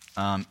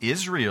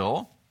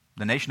Israel,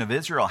 the nation of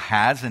Israel,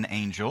 has an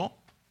angel,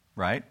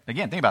 right?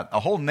 Again, think about it,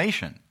 a whole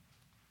nation.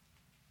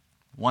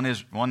 One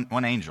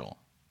angel,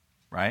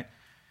 right?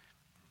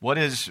 What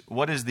is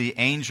the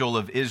angel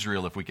of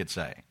Israel, if we could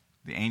say?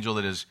 The angel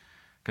that is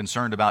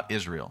concerned about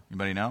Israel.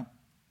 Anybody know?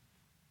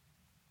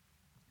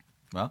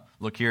 Well,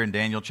 look here in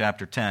Daniel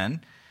chapter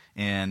 10.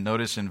 And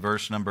notice in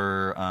verse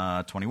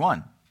number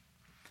 21.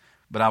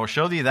 But I will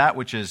show thee that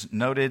which is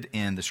noted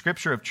in the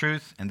scripture of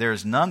truth, and there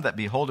is none that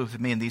beholdeth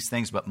with me in these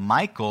things, but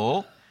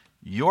Michael,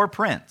 your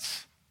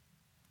prince.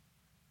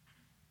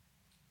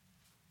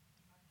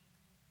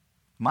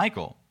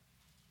 Michael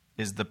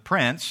is the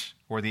prince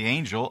or the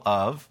angel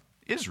of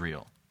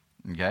Israel.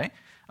 Okay?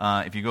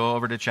 If you go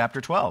over to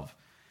chapter 12,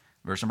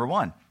 verse number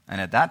 1.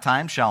 And at that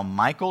time shall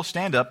Michael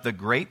stand up, the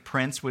great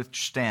prince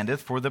which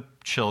standeth for the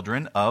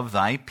children of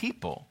thy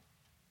people.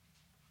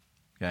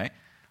 Okay?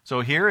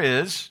 So here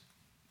is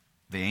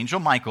the angel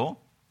Michael,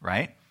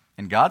 right?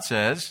 And God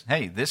says,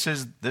 hey, this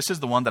is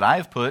the one that I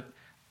have put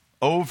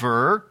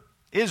over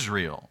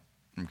Israel.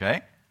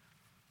 Okay?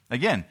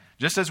 Again,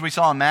 just as we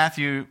saw in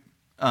Matthew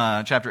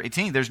chapter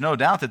 18, there's no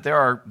doubt that there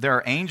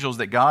are angels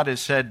that God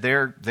has said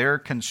their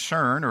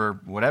concern, or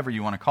whatever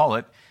you want to call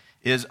it,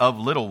 is of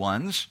little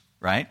ones,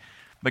 right?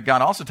 But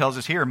God also tells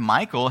us here,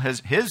 Michael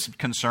his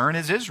concern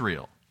is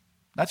Israel.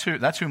 That's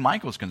who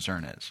Michael's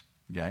concern is.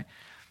 Okay,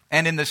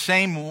 and in the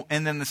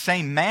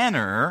same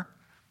manner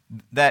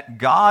that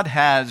God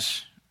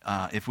has,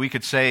 if we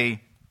could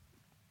say,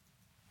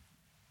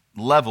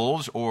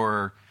 levels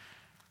or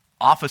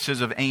offices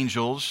of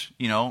angels,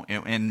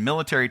 in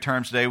military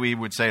terms today, we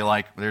would say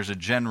like there's a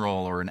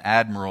general or an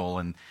admiral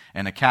and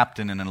a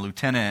captain and a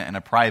lieutenant and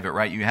a private,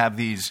 right? You have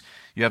these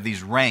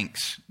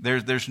ranks.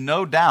 There's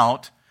no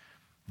doubt,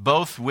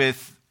 both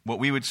with what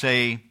we would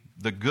say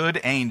the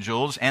good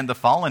angels and the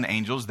fallen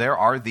angels, there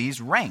are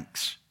these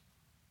ranks,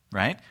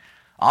 right?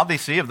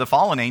 Obviously, of the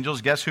fallen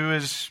angels, guess who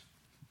is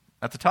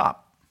at the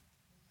top?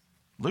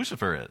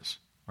 Lucifer is,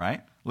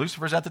 right?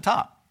 Lucifer's at the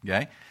top,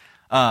 okay?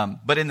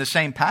 But in the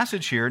same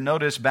passage here,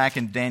 notice back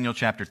in Daniel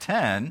chapter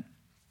 10,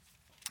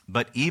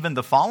 but even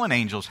the fallen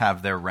angels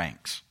have their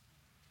ranks,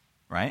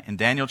 right? In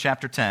Daniel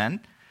chapter 10,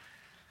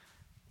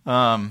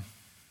 look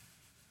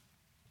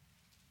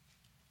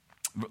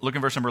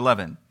in verse number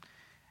 11.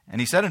 And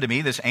he said unto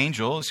me, this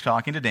angel is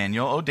talking to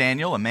Daniel, O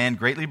Daniel, a man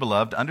greatly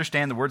beloved,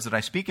 understand the words that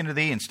I speak unto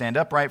thee, and stand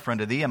upright, for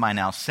unto thee am I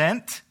now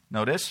sent.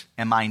 Notice,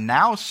 am I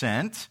now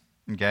sent?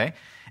 Okay.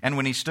 And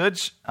when he stood,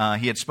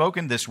 he had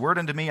spoken this word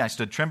unto me. I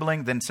stood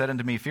trembling, then said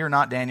unto me, fear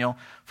not, Daniel,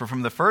 for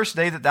from the first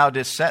day that thou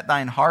didst set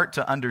thine heart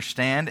to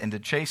understand and to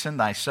chasten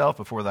thyself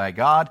before thy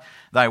God,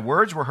 thy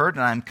words were heard,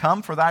 and I am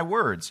come for thy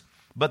words.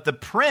 But the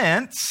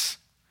prince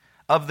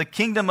of the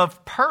kingdom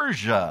of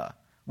Persia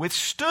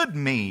withstood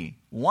me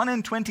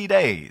 21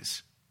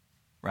 days.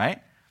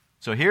 Right?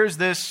 So here's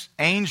this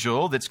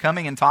angel that's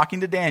coming and talking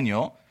to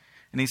Daniel,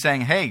 and he's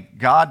saying, hey,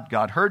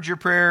 God heard your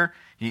prayer.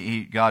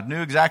 God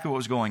knew exactly what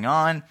was going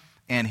on,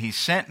 and he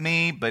sent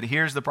me, but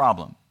here's the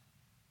problem.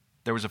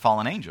 There was a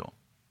fallen angel.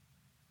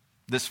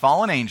 This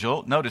fallen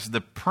angel, notice,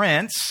 the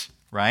prince,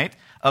 right,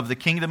 of the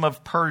kingdom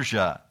of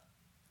Persia.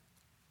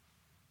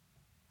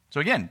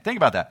 So again, think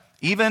about that.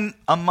 Even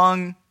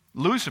among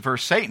Lucifer,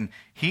 Satan,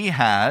 he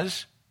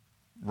has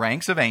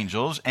ranks of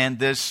angels, and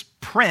this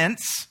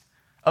prince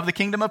of the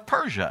kingdom of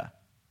Persia.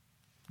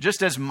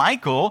 Just as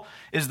Michael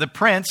is the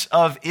prince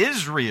of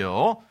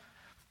Israel,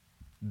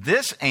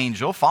 this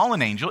angel,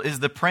 fallen angel, is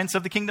the prince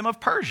of the kingdom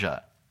of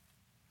Persia.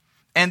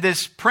 And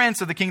this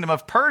prince of the kingdom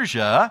of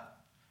Persia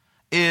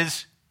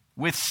is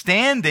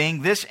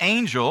withstanding this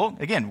angel.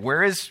 Again,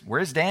 where is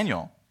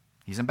Daniel?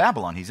 He's in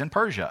Babylon. He's in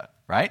Persia,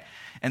 right?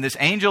 And this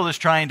angel is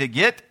trying to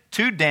get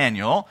to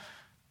Daniel,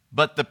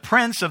 but the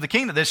prince of the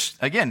kingdom,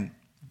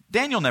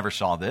 Daniel never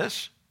saw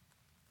this.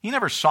 He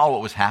never saw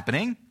what was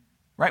happening,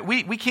 right?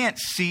 We can't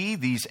see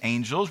these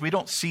angels. We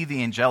don't see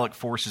the angelic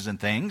forces and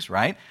things,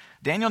 right?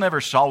 Daniel never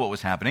saw what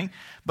was happening,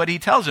 but he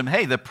tells him,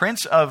 hey, the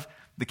prince of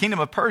the kingdom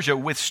of Persia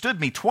withstood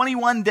me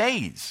 21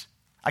 days.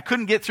 I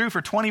couldn't get through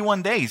for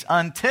 21 days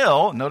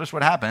until, notice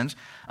what happens,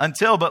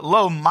 but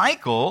lo,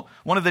 Michael,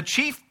 one of the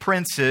chief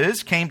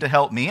princes, came to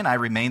help me, and I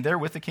remained there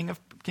with the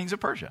kings of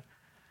Persia.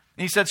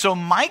 And he said, so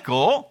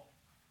Michael,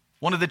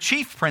 one of the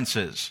chief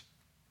princes,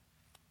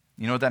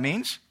 you know what that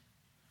means?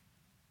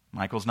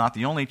 Michael's not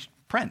the only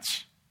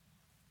prince,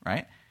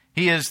 right?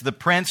 He is the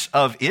prince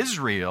of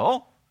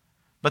Israel,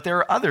 but there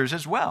are others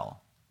as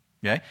well.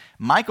 Okay?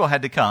 Michael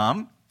had to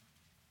come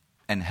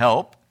and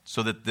help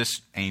so that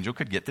this angel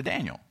could get to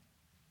Daniel.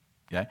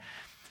 Okay?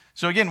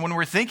 So again, when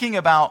we're thinking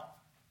about,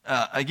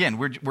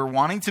 we're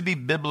wanting to be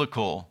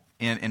biblical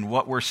in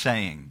what we're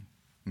saying.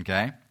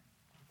 Okay?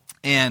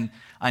 And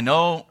I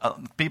know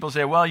people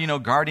say, well,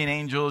 guardian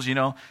angels,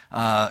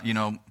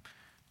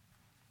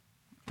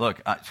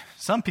 look,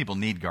 some people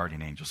need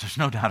guardian angels. There's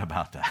no doubt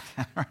about that,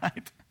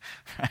 right?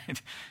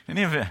 Right?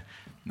 Any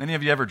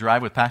of you ever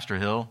drive with Pastor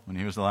Hill when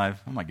he was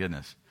alive? Oh my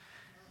goodness,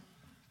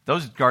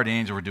 those guardian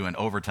angels were doing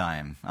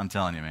overtime. I'm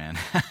telling you, man.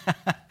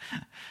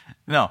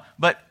 No,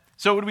 but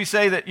so would we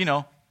say that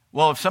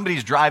well, if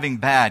somebody's driving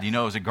bad, it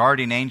was a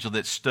guardian angel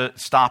that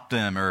stopped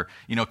them or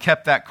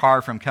kept that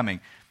car from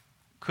coming?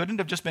 Couldn't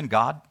have just been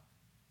God?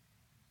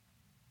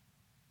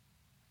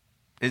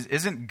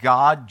 Isn't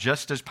God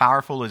just as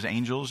powerful as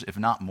angels, if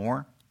not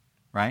more?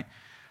 Right?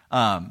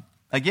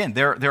 Again,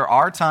 there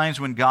are times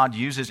when God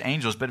uses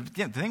angels, but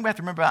again, the thing we have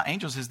to remember about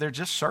angels is they're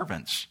just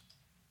servants.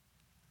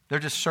 They're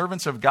just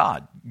servants of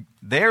God.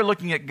 They're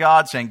looking at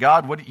God saying,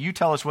 God, what you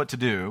tell us what to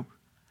do.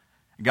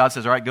 And God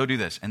says, all right, go do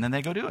this. And then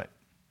they go do it.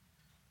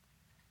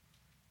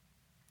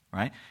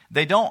 Right?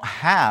 They don't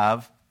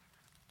have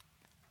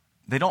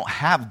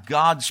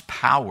God's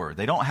power.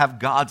 They don't have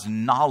God's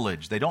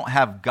knowledge. They don't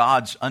have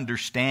God's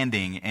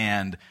understanding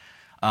and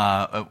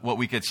what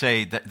we could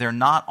say that they're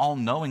not all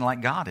knowing like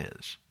God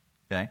is.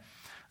 Okay?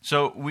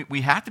 So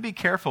we have to be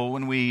careful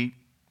when we,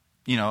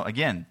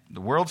 again, the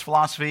world's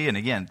philosophy, and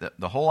again,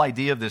 the whole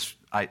idea of this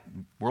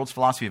world's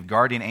philosophy of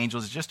guardian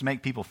angels is just to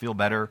make people feel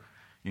better.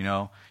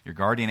 Your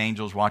guardian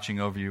angels watching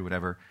over you,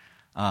 whatever.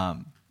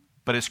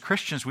 But as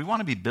Christians, we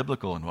want to be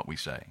biblical in what we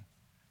say.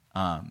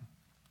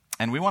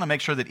 And we want to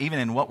make sure that even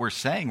in what we're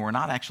saying, we're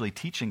not actually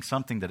teaching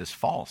something that is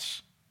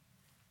false,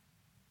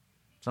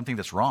 something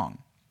that's wrong.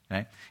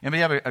 Okay?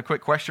 Anybody have a quick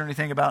question or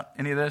anything about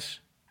any of this?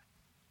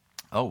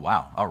 Oh,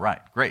 wow. All right.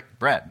 Great.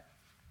 Brad.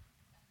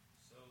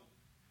 So,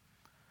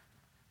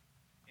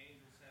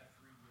 angels have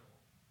free will,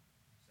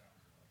 sounds like.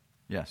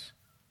 Yes.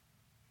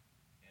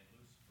 And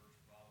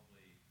Lucifer's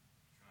probably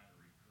trying to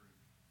recruit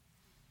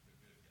the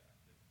good guy,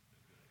 the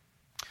good.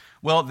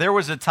 Well, there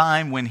was a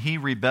time when he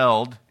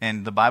rebelled,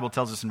 and the Bible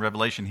tells us in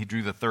Revelation he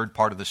drew the third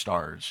part of the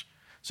stars.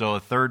 So a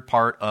third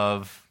part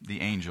of the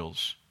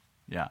angels.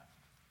 Yeah.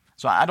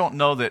 So I don't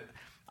know that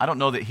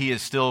he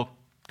is still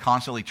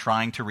constantly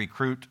trying to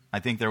recruit. I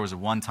think there was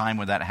one time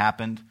when that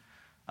happened,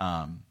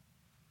 and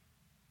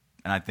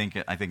I think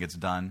it's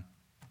done.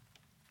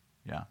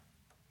 Yeah.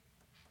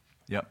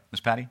 Yep. Miss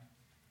Patty?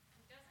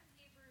 Doesn't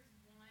Hebrews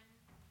 1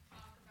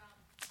 talk about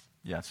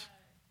Yes.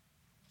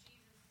 Jesus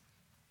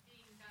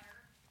being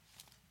better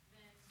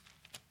than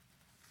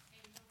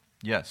angels?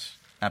 Yes.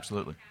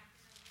 Absolutely.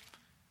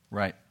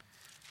 Right.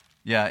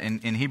 Yeah.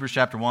 In Hebrews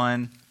chapter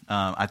 1,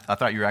 I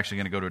thought you were actually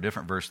going to go to a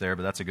different verse there,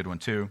 but that's a good one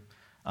too.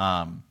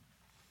 In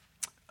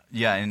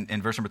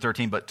verse number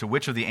 13, but to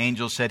which of the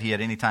angels said he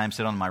at any time,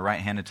 sit on my right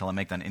hand until I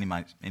make thine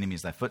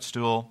enemies thy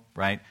footstool,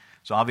 right?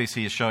 So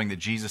obviously he's showing that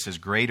Jesus is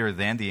greater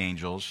than the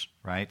angels,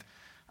 right?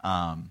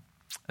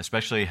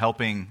 Especially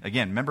helping,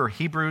 again, remember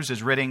Hebrews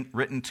is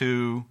written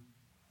to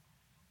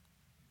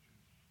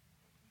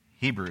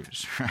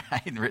Hebrews,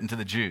 right? Written to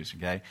the Jews,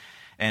 okay?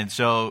 And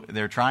so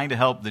they're trying to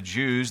help the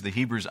Jews, the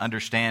Hebrews,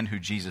 understand who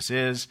Jesus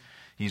is.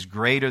 He's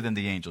greater than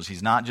the angels.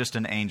 He's not just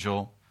an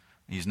angel.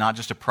 He's not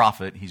just a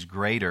prophet. He's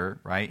greater,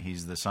 right?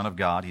 He's the Son of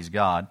God. He's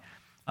God.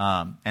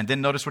 And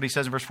then notice what he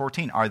says in verse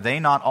 14. Are they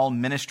not all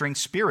ministering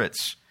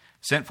spirits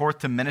sent forth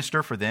to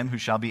minister for them who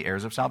shall be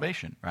heirs of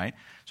salvation, right?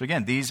 So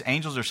again, these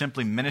angels are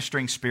simply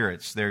ministering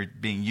spirits. They're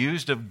being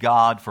used of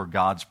God for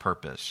God's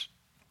purpose,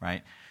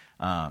 right?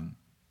 And,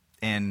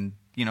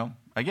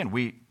 again,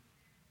 we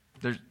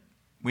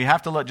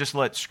have to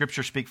let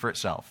Scripture speak for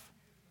itself,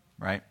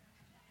 right?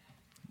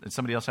 Did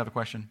somebody else have a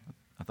question?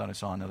 I thought I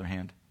saw another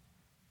hand.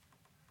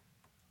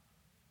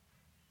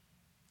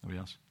 Nobody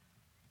else?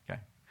 Okay.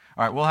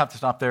 All right, we'll have to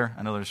stop there.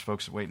 I know there's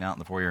folks waiting out in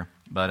the foyer.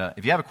 But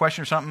if you have a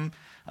question or something,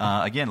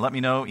 again, let me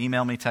know.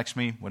 Email me, text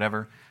me,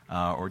 whatever,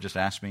 or just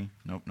ask me.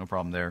 No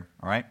problem there.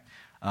 All right?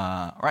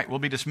 All right, we'll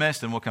be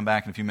dismissed, and we'll come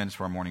back in a few minutes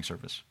for our morning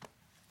service.